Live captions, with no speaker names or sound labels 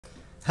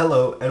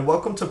Hello, and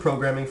welcome to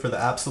Programming for the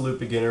Absolute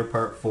Beginner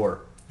Part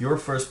 4, your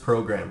first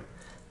program.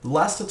 The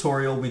last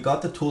tutorial, we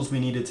got the tools we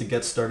needed to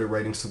get started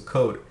writing some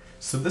code.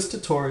 So this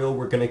tutorial,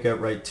 we're going to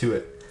get right to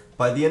it.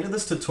 By the end of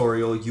this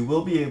tutorial, you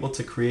will be able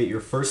to create your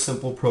first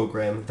simple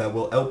program that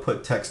will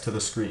output text to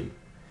the screen.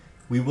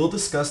 We will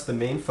discuss the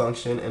main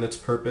function and its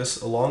purpose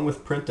along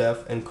with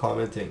printf and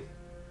commenting.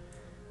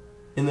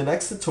 In the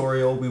next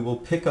tutorial, we will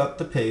pick up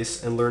the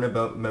pace and learn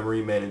about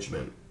memory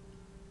management.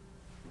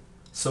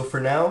 So for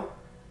now,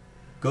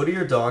 go to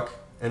your dock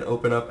and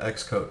open up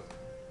Xcode.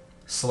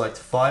 Select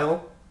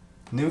File,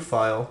 New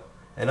File,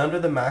 and under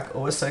the Mac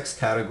OS X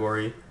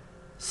category,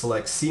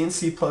 select C and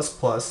C++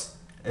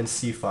 and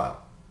C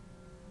File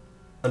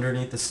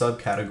underneath the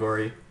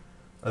subcategory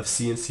of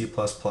C and C++,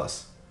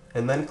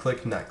 and then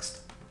click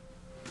Next.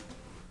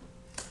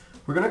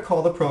 We're going to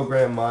call the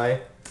program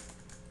My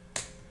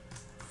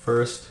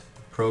First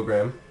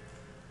Program,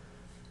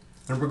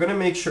 and we're going to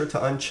make sure to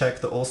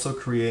uncheck the also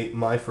create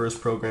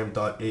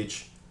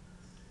myfirstprogram.h,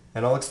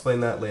 and I'll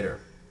explain that later.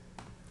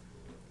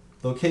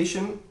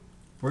 Location,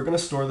 we're going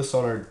to store this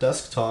on our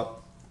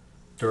desktop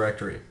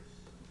directory,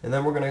 and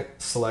then we're going to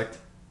select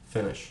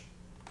Finish.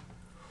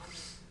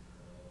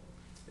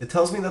 It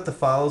tells me that the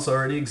files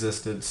already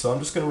existed, so I'm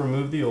just going to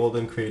remove the old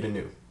and create a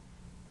new.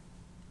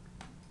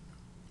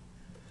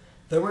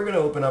 Then we're going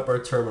to open up our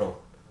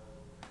terminal.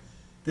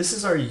 This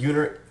is our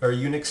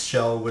Unix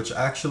Shell, which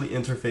actually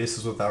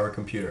interfaces with our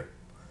computer.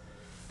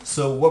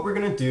 So what we're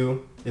going to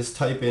do is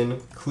type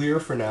in clear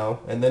for now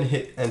and then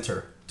hit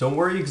enter. Don't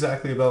worry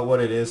exactly about what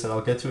it is, and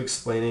I'll get to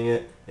explaining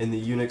it in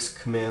the Unix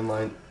command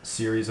line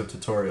series of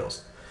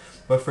tutorials.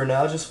 But for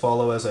now, just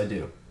follow as I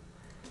do.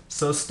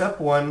 So step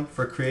 1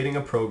 for creating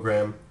a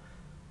program,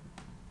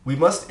 we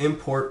must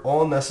import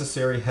all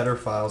necessary header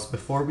files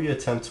before we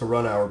attempt to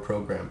run our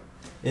program.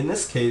 In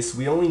this case,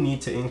 we only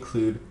need to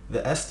include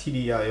the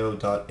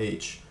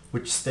stdio.h,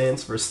 which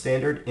stands for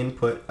Standard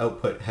Input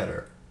Output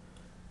Header.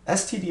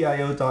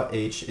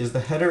 stdio.h is the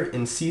header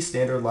in C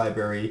standard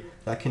library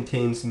that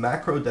contains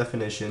macro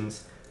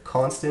definitions,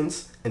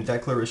 constants, and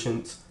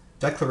declarations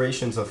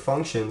of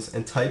functions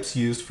and types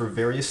used for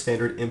various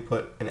standard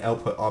input and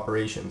output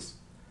operations.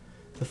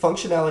 The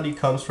functionality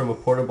comes from a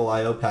portable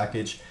I/O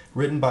package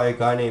written by a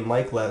guy named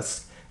Mike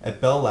Lesk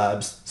at Bell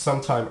Labs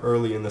sometime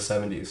early in the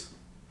 70s.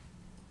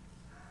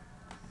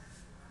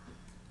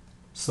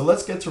 So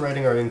let's get to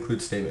writing our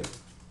include statement.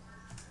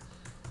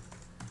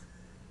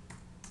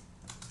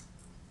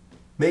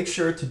 Make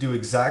sure to do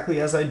exactly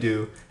as I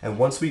do, and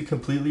once we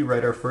completely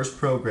write our first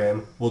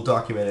program, we'll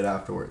document it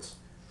afterwards.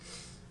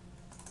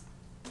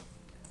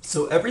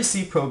 So every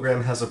C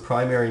program has a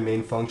primary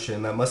main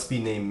function that must be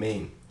named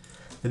main.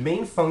 The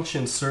main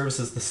function serves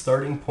as the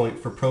starting point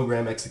for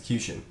program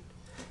execution.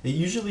 It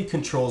usually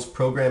controls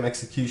program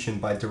execution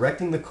by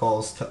directing the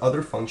calls to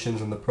other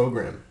functions in the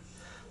program.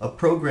 A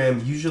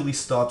program usually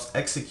stops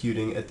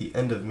executing at the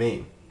end of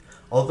main,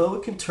 although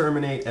it can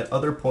terminate at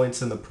other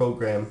points in the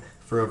program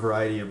for a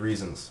variety of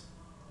reasons.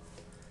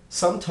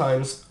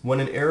 Sometimes, when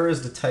an error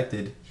is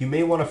detected, you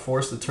may want to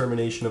force the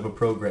termination of a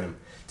program.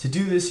 To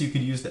do this, you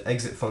could use the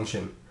exit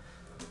function,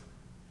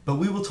 but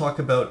we will talk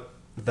about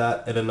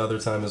that at another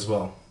time as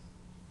well.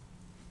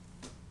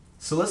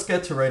 So let's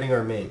get to writing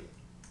our main.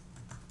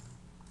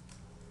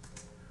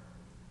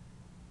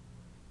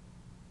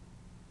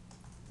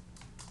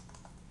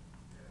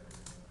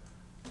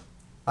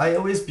 I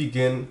always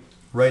begin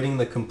writing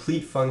the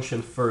complete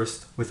function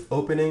first with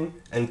opening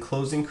and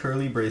closing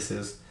curly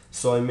braces,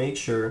 so I make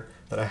sure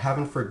that I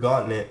haven't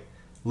forgotten it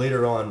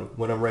later on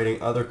when I'm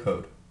writing other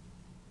code.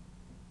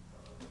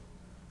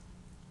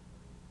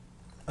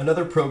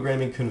 Another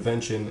programming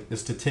convention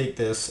is to take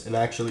this and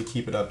actually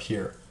keep it up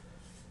here,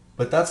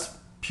 but that's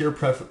pure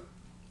preference,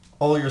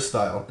 all your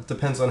style. It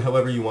depends on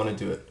however you want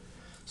to do it.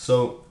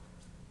 So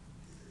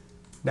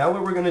now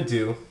what we're going to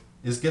do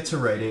is get to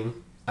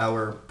writing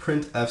our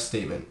printf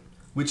statement,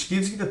 which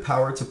gives you the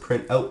power to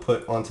print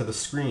output onto the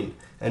screen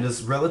and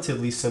is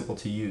relatively simple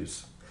to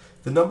use.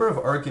 The number of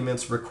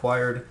arguments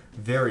required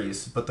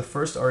varies, but the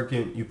first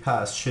argument you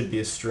pass should be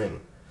a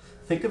string.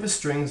 Think of a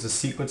string as a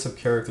sequence of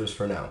characters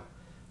for now.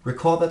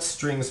 Recall that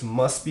strings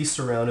must be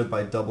surrounded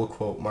by double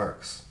quote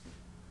marks.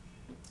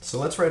 So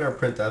let's write our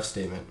printf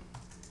statement.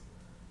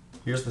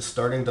 Here's the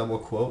starting double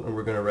quote, and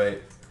we're going to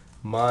write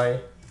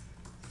my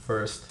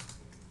first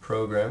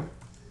program,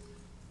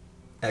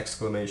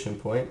 exclamation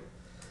point,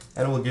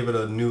 and we'll give it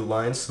a new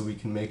line so we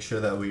can make sure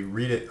that we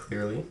read it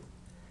clearly,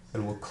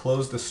 and we'll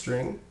close the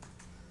string,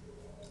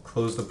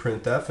 close the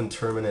printf, and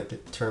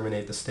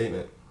terminate the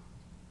statement.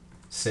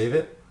 Save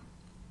it.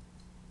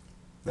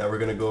 Now we're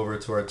going to go over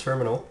to our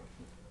terminal.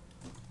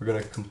 We're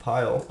going to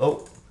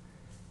compile.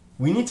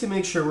 We need to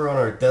make sure we're on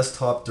our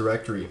desktop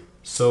directory.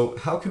 So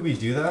how could we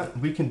do that?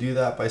 We can do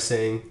that by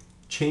saying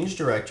change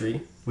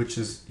directory, which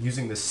is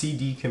using the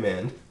cd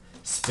command,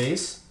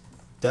 space,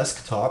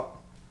 desktop,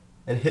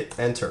 and hit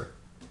enter.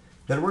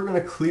 Then we're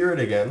going to clear it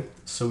again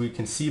so we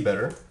can see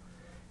better,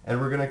 and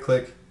we're going to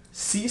click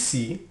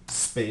cc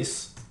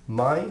space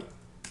my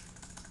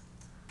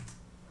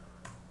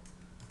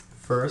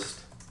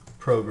first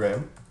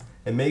program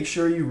and make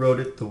sure you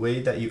wrote it the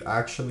way that you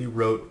actually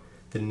wrote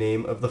the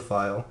name of the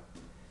file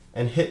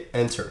and hit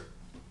enter.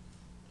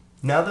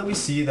 Now that we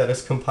see that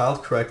it's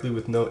compiled correctly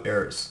with no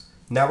errors,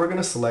 now we're going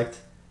to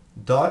select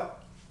 ./a.out,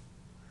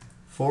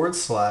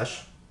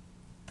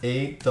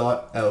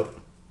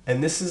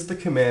 and this is the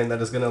command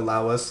that is going to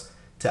allow us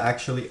to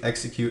actually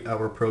execute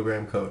our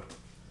program code.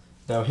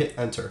 Now hit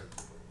enter.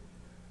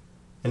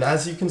 And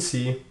as you can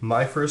see,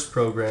 my first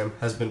program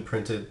has been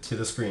printed to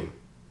the screen.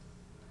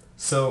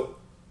 So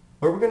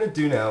what we're going to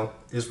do now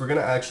is we're going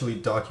to actually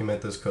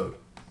document this code.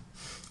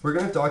 We're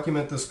going to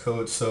document this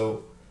code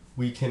so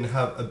we can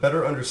have a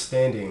better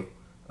understanding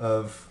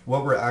of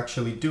what we're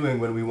actually doing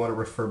when we want to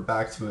refer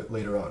back to it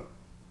later on.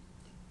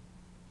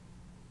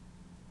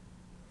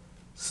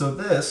 So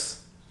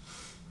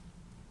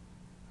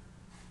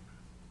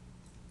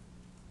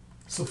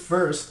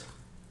first,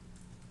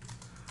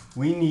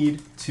 we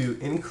need to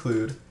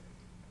include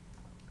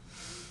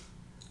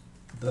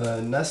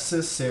the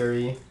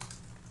necessary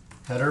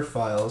header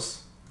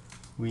files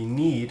we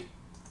need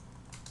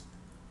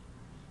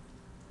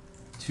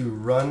to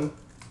run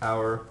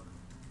our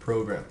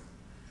program.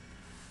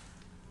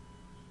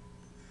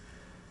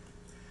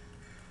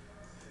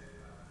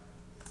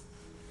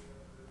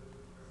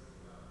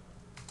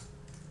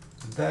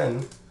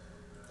 Then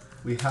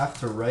we have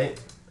to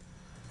write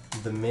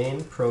the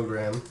main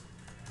program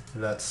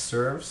that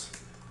serves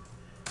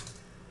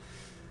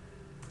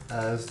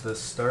as the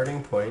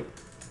starting point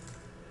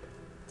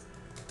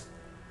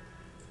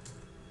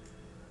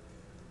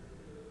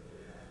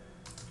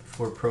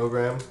for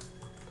program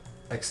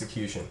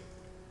execution.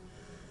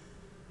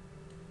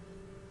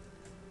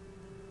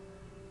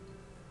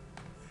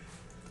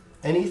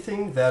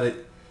 Anything that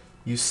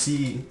you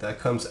see that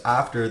comes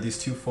after these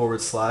two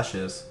forward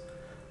slashes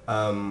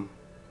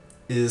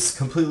is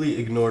completely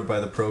ignored by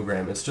the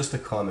program. It's just a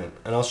comment,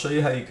 and I'll show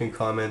you how you can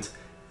comment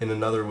in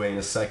another way in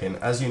a second.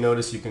 As you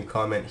notice, you can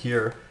comment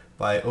here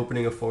by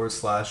opening a forward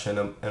slash and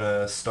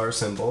a star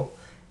symbol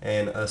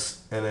and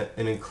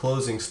an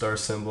enclosing star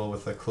symbol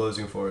with a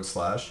closing forward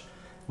slash,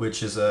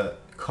 which is a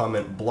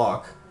comment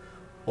block,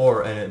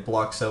 and it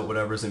blocks out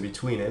whatever's in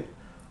between it.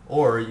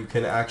 Or you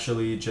can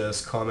actually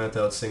just comment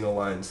out single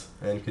lines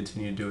and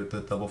continue to do it with the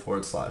double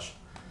forward slash.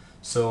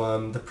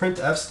 So the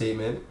printf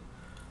statement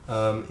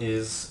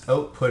is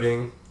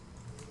outputting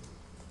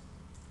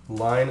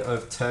line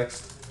of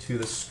text to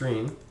the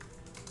screen.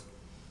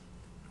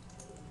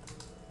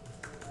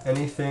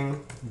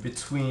 Anything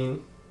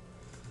between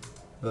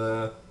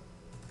the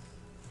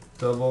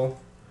double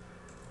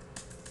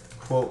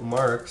quote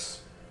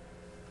marks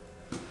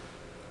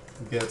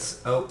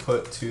gets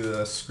output to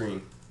the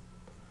screen.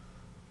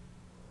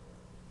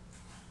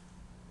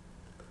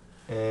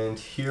 And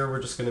here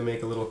we're just going to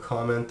make a little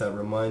comment that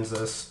reminds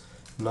us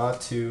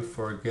not to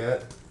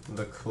forget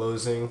the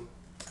closing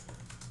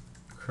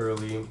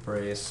curly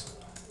brace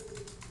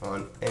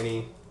on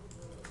any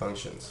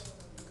functions.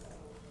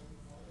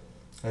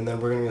 And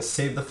then we're going to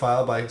save the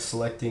file by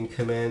selecting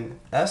Command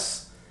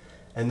S,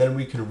 and then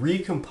we can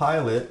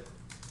recompile it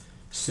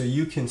so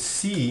you can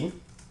see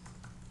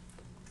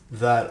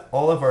that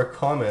all of our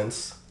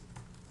comments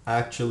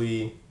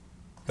actually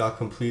got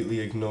completely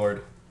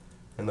ignored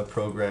and the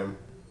program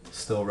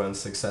still runs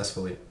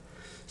successfully.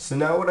 So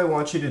now what I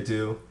want you to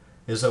do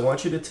is I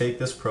want you to take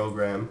this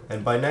program,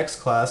 and by next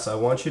class I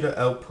want you to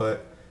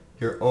output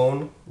your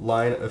own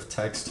line of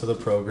text to the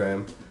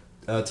program,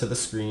 to the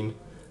screen,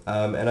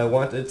 and I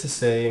want it to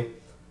say,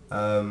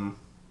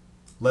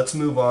 let's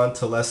move on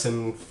to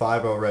lesson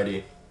 5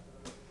 already.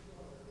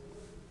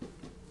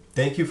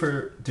 Thank you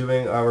for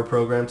doing our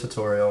program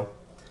tutorial,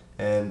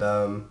 and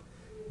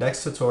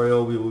next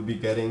tutorial we will be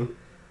getting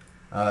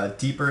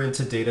deeper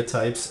into data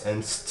types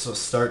and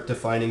start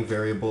defining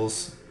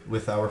variables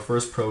with our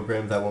first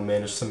program that will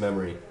manage some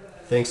memory.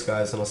 Thanks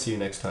guys, and I'll see you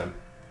next time.